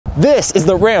This is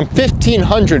the Ram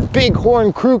 1500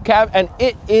 Bighorn Crew Cab, and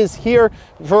it is here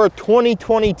for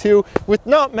 2022 with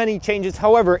not many changes.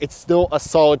 However, it's still a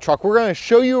solid truck. We're going to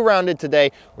show you around it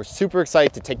today. We're super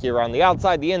excited to take you around the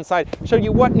outside, the inside, show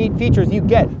you what neat features you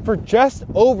get for just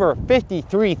over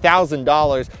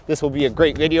 $53,000. This will be a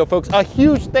great video, folks. A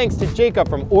huge thanks to Jacob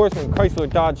from Orson Chrysler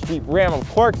Dodge Jeep Ram of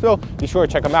Clarksville. Be sure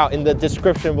to check him out in the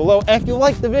description below. And if you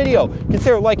like the video,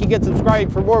 consider liking and subscribing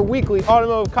for more weekly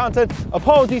automotive content.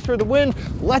 Apologies for the wind.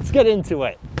 Let's get into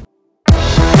it.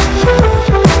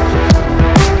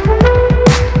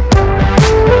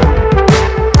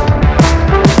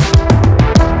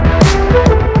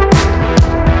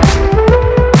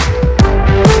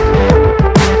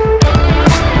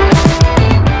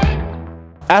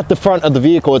 At the front of the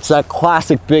vehicle, it's that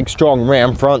classic big strong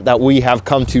Ram front that we have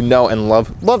come to know and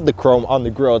love. Love the chrome on the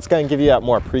grille. It's going to give you that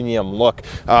more premium look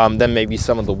than maybe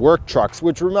some of the work trucks,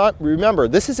 which remember,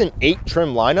 this is an 8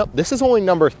 trim lineup. This is only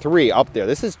number 3 up there.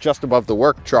 This is just above the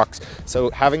work trucks, so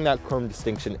having that chrome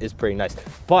distinction is pretty nice.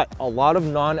 But a lot of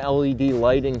non-LED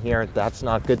lighting here, that's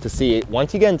not good to see.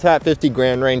 Once you get into that 50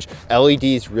 grand range,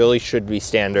 LEDs really should be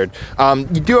standard. You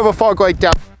do have a fog light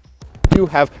down. You do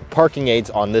have parking aids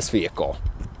on this vehicle.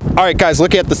 All right, guys,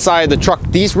 looking at the side of the truck,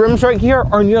 these rims right here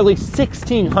are nearly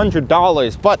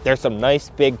 $1,600, but they're some nice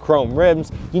big chrome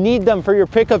rims. You need them for your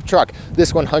pickup truck.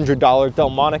 This $100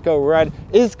 Delmonico red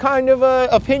is kind of an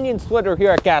opinion splitter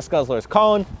here at Gas Guzzlers.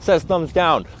 Colin says thumbs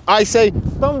down. I say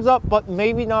thumbs up, but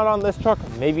maybe not on this truck.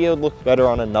 Maybe it would look better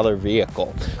on another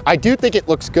vehicle. I do think it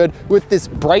looks good with this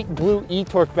bright blue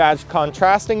e-torque badge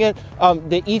contrasting it.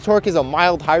 The e-torque is a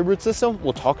mild hybrid system.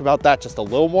 We'll talk about that just a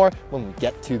little more when we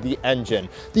get to the engine.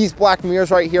 These black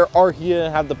mirrors right here are here to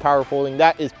have the power folding.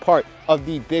 That is part of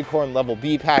the Bighorn Level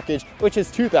B package, which is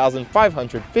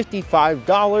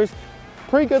 $2,555.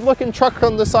 Pretty good looking truck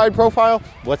on the side profile.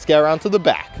 Let's get around to the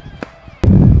back.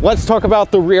 Let's talk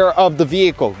about the rear of the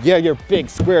vehicle. Yeah, your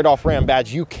big squared off Ram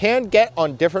badge. You can get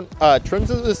on different trims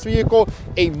of this vehicle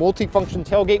a multi-function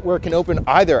tailgate where it can open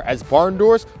either as barn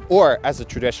doors or as a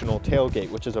traditional tailgate,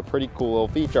 which is a pretty cool little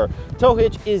feature. Tow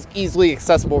hitch is easily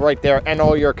accessible right there, and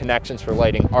all your connections for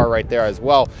lighting are right there as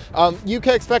well. You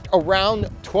can expect around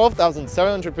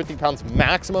 12,750 pounds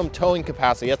maximum towing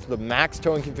capacity. That's the max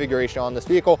towing configuration on this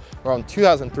vehicle. Around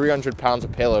 2,300 pounds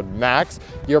of payload max.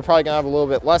 You're probably gonna have a little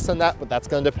bit less than that, but that's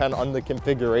gonna depend on the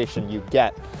configuration you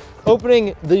get.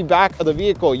 Opening the back of the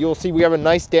vehicle, you'll see we have a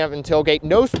nice dampened tailgate,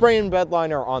 no spray and bed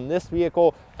liner on this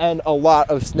vehicle, and a lot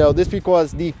of snow. This vehicle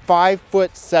has the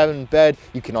 5'7" bed.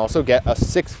 You can also get a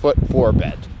 6'4"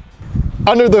 bed.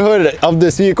 Under the hood of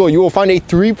this vehicle, you will find a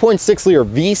 3.6 liter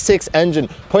V6 engine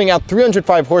putting out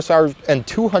 305 horsepower and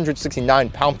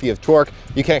 269 pound-feet of torque.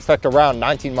 You can expect around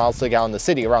 19 miles to the gallon in the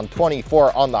city, around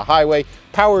 24 on the highway.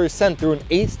 Power is sent through an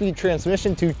 8-speed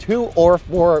transmission to 2 or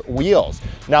 4 wheels.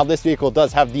 Now, this vehicle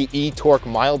does have the e-torque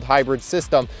mild hybrid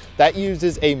system that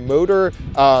uses a motor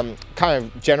kind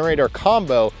of generator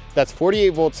combo that's 48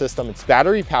 volt system. It's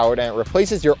battery powered and it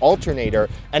replaces your alternator,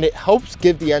 and it helps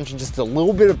give the engine just a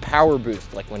little bit of power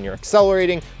boost, like when you're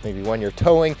accelerating, maybe when you're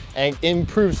towing, and it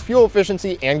improves fuel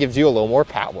efficiency and gives you a little more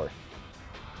power.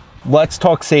 Let's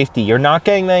talk safety. You're not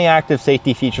getting many active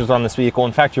safety features on this vehicle.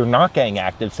 In fact, you're not getting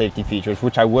active safety features,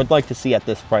 which I would like to see at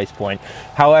this price point.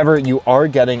 However, you are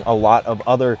getting a lot of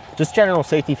other just general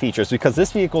safety features because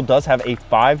this vehicle does have a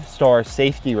 5-star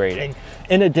safety rating.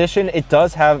 In addition, it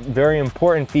does have very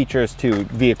important features to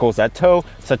vehicles that tow,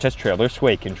 such as trailer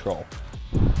sway control.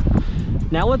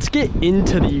 Now let's get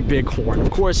into the Bighorn.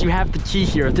 Of course, you have the key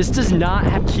here. This does not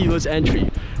have keyless entry,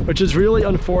 which is really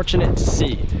unfortunate to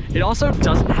see. It also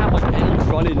doesn't have like any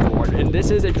run-in board, and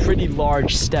this is a pretty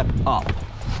large step up.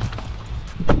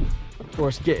 Of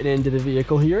course, getting into the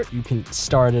vehicle here, you can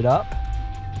start it up.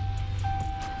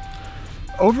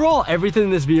 Overall, everything in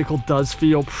this vehicle does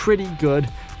feel pretty good.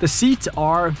 The seats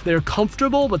they're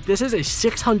comfortable, but this is a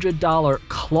 $600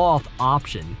 cloth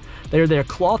option. They're their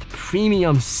cloth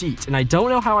premium seats, and I don't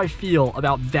know how I feel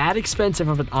about that expensive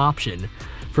of an option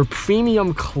for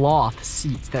premium cloth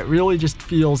seats. That really just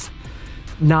feels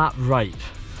not right.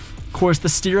 Of course, the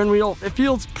steering wheel, it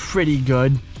feels pretty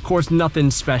good. Of course,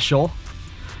 nothing special.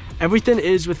 Everything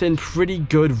is within pretty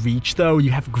good reach though.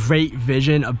 You have great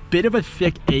vision, a bit of a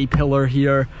thick A-pillar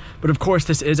here, but of course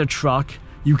this is a truck.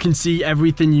 You can see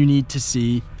everything you need to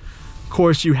see. Of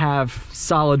course, you have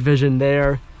solid vision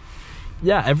there.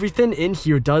 Yeah, everything in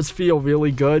here does feel really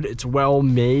good. It's well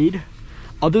made.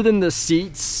 Other than the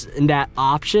seats and that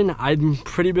option, I'm a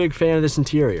pretty big fan of this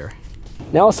interior.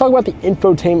 Now let's talk about the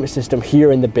infotainment system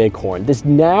here in the Bighorn. This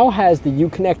now has the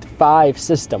Uconnect 5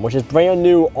 system, which is brand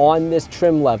new on this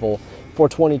trim level for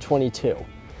 2022.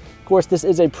 Of course, this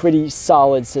is a pretty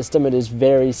solid system. It is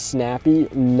very snappy.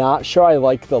 Not sure I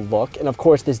like the look. And of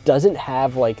course, this doesn't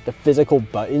have like the physical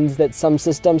buttons that some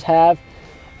systems have.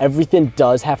 Everything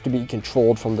does have to be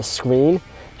controlled from the screen.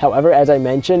 However, as I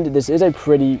mentioned, this is a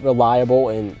pretty reliable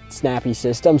and snappy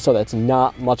system, so that's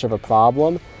not much of a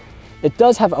problem. It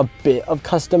does have a bit of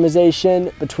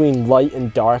customization between light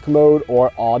and dark mode,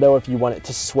 or auto if you want it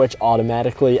to switch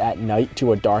automatically at night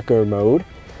to a darker mode.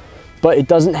 But it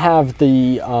doesn't have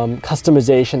the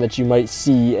customization that you might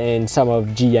see in some of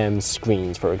GM's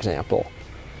screens, for example.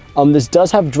 This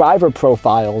does have driver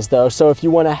profiles though, so if you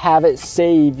want to have it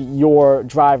save your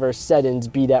driver settings,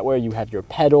 be that where you have your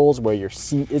pedals, where your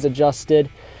seat is adjusted,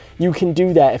 you can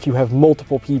do that if you have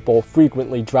multiple people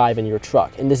frequently driving your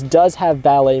truck. And this does have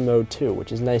valet mode too,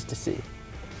 which is nice to see.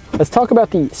 Let's talk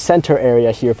about the center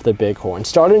area here for the Bighorn.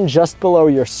 Starting just below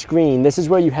your screen, this is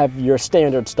where you have your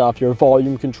standard stuff, your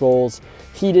volume controls,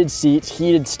 heated seats,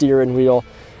 heated steering wheel,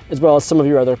 as well as some of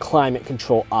your other climate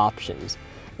control options.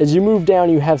 As you move down,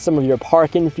 you have some of your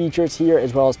parking features here,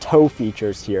 as well as tow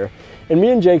features here. And me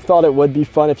and Jake thought it would be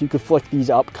fun if you could flick these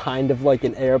up kind of like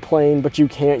an airplane, but you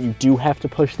can't. You do have to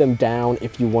push them down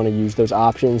if you want to use those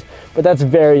options, but that's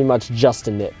very much just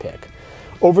a nitpick.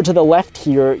 Over to the left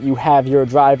here, you have your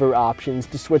driver options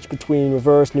to switch between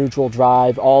reverse, neutral,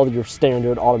 drive, all of your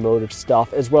standard automotive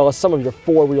stuff, as well as some of your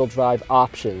four-wheel drive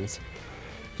options.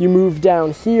 If you move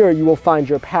down here, you will find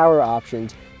your power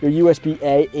options, your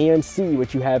USB-A and C,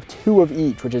 which you have 2 of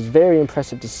each, which is very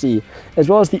impressive to see, as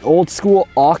well as the old school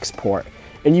aux port.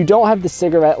 And you don't have the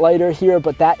cigarette lighter here,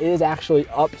 but that is actually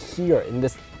up here in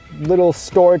this little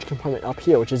storage compartment up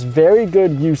here, which is very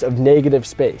good use of negative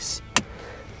space.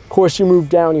 Of course, you move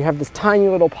down, you have this tiny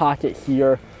little pocket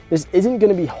here. This isn't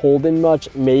going to be holding much,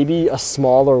 maybe a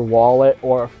smaller wallet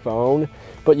or a phone,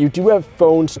 but you do have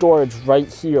phone storage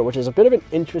right here, which is a bit of an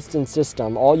interesting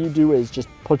system. All you do is just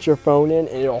put your phone in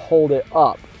and it'll hold it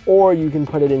up, or you can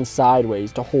put it in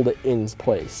sideways to hold it in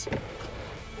place.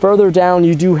 Further down,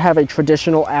 you do have a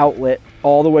traditional outlet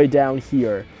all the way down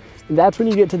here. And that's when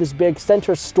you get to this big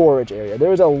center storage area.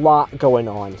 There's a lot going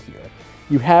on here.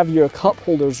 You have your cup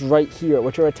holders right here,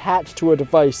 which are attached to a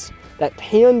device that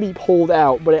can be pulled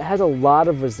out, but it has a lot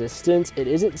of resistance. It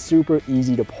isn't super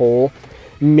easy to pull.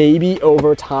 Maybe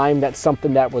over time, that's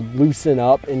something that would loosen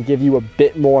up and give you a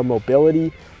bit more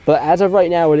mobility, but as of right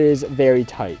now, it is very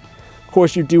tight. Of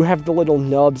course, you do have the little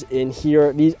nubs in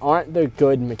here. These aren't the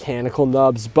good mechanical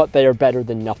nubs, but they are better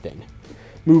than nothing.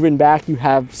 Moving back, you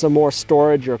have some more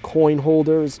storage, your coin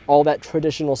holders, all that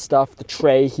traditional stuff, the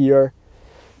tray here.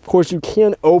 Of course, you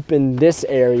can open this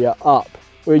area up,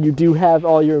 where you do have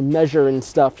all your measuring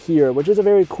stuff here, which is a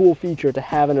very cool feature to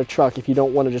have in a truck if you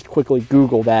don't want to just quickly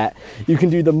Google that. You can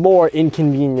do the more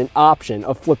inconvenient option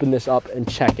of flipping this up and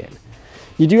checking.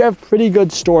 You do have pretty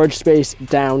good storage space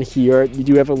down here. You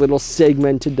do have a little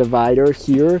segmented divider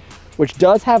here, which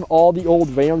does have all the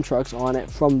old Ram trucks on it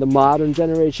from the modern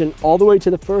generation all the way to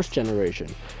the first generation,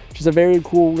 which is a very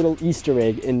cool little Easter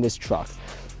egg in this truck.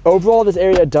 Overall, this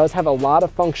area does have a lot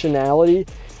of functionality,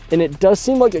 and it does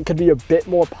seem like it could be a bit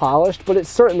more polished, but it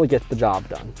certainly gets the job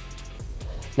done.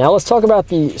 Now let's talk about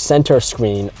the center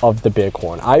screen of the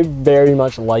Bighorn. I very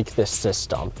much like this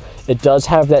system. It does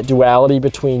have that duality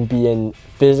between being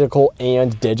physical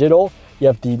and digital. You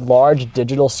have the large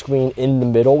digital screen in the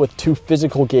middle with 2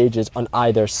 physical gauges on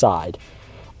either side.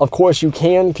 Of course, you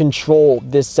can control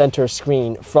this center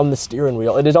screen from the steering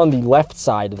wheel. It is on the left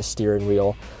side of the steering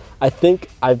wheel. I think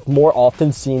I've more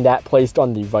often seen that placed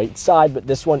on the right side, but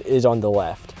this one is on the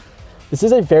left. This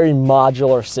is a very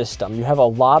modular system. You have a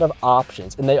lot of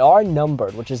options, and they are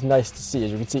numbered, which is nice to see.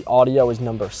 As you can see, audio is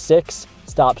number 6,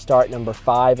 stop start number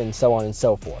 5, and so on and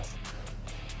so forth.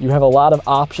 You have a lot of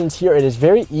options here. It is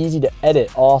very easy to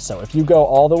edit also. If you go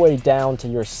all the way down to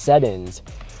your settings,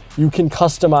 you can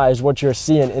customize what you're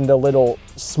seeing in the little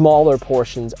smaller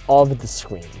portions of the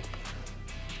screen.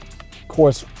 Of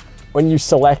course, when you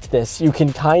select this, you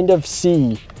can kind of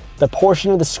see the portion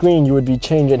of the screen you would be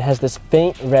changing has this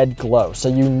faint red glow, so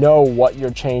you know what you're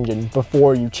changing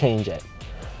before you change it.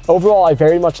 Overall, I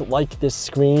very much like this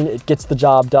screen. It gets the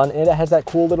job done, and it has that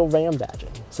cool little Ram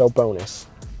badging, so bonus.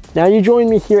 Now you join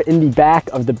me here in the back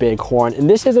of the Bighorn, and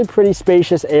this is a pretty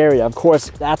spacious area. Of course,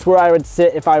 that's where I would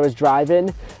sit if I was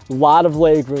driving. A lot of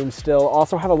legroom still,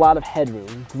 also have a lot of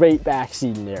headroom, great back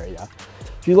seating area.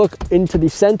 If you look into the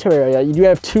center area, you do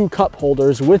have 2 cup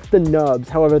holders with the nubs.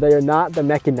 However, they are not the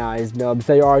mechanized nubs.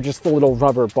 They are just the little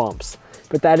rubber bumps,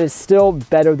 but that is still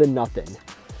better than nothing.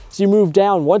 So you move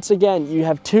down, once again, you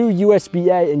have 2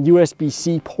 USB-A and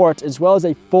USB-C ports, as well as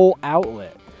a full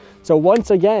outlet. So once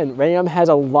again, Ram has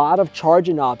a lot of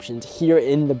charging options here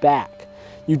in the back.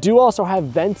 You do also have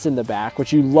vents in the back,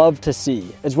 which you love to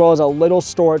see, as well as a little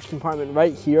storage compartment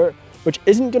right here, which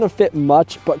isn't gonna fit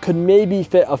much, but could maybe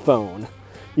fit a phone.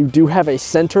 You do have a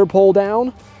center pull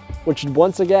down, which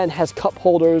once again has cup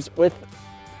holders with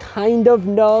kind of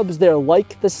nubs. They're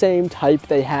like the same type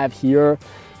they have here,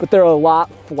 but they're a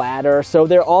lot flatter. So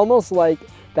they're almost like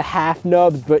the half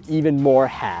nubs, but even more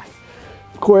half.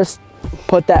 Of course,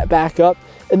 put that back up.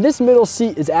 And this middle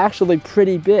seat is actually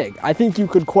pretty big. I think you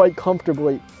could quite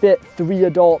comfortably fit 3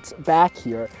 adults back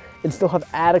here and still have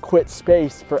adequate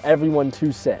space for everyone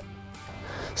to sit.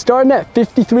 Starting at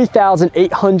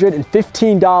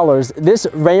 $53,815, this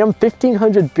Ram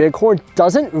 1500 Bighorn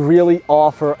doesn't really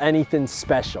offer anything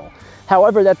special.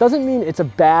 However, that doesn't mean it's a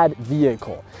bad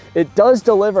vehicle. It does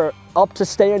deliver up to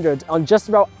standards on just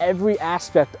about every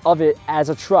aspect of it as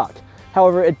a truck.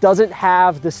 However, it doesn't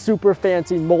have the super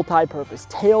fancy multi-purpose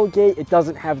tailgate. It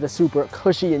doesn't have the super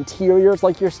cushy interiors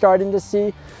like you're starting to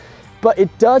see, but it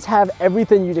does have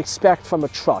everything you'd expect from a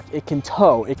truck. It can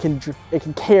tow, it can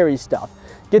carry stuff,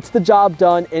 gets the job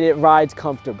done, and it rides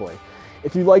comfortably.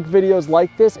 If you like videos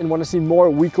like this and want to see more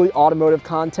weekly automotive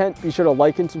content, be sure to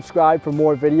like and subscribe for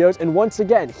more videos. And once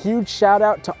again, huge shout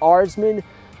out to Arsman,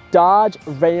 Dodge,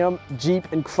 Ram, Jeep,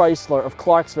 and Chrysler of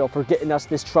Clarksville for getting us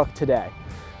this truck today.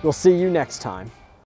 We'll see you next time.